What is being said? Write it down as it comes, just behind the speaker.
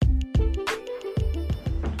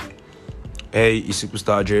Hey, it's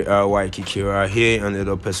Superstar JRY Kikira here, and the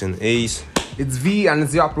other person is. It's V and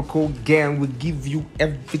it's the Apricot gang. We give you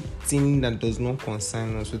everything that does not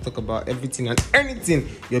concern us. We talk about everything and anything.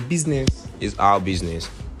 Your business It's our business.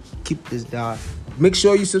 Keep this down. Make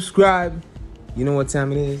sure you subscribe. You know what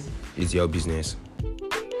time it is? It's your business.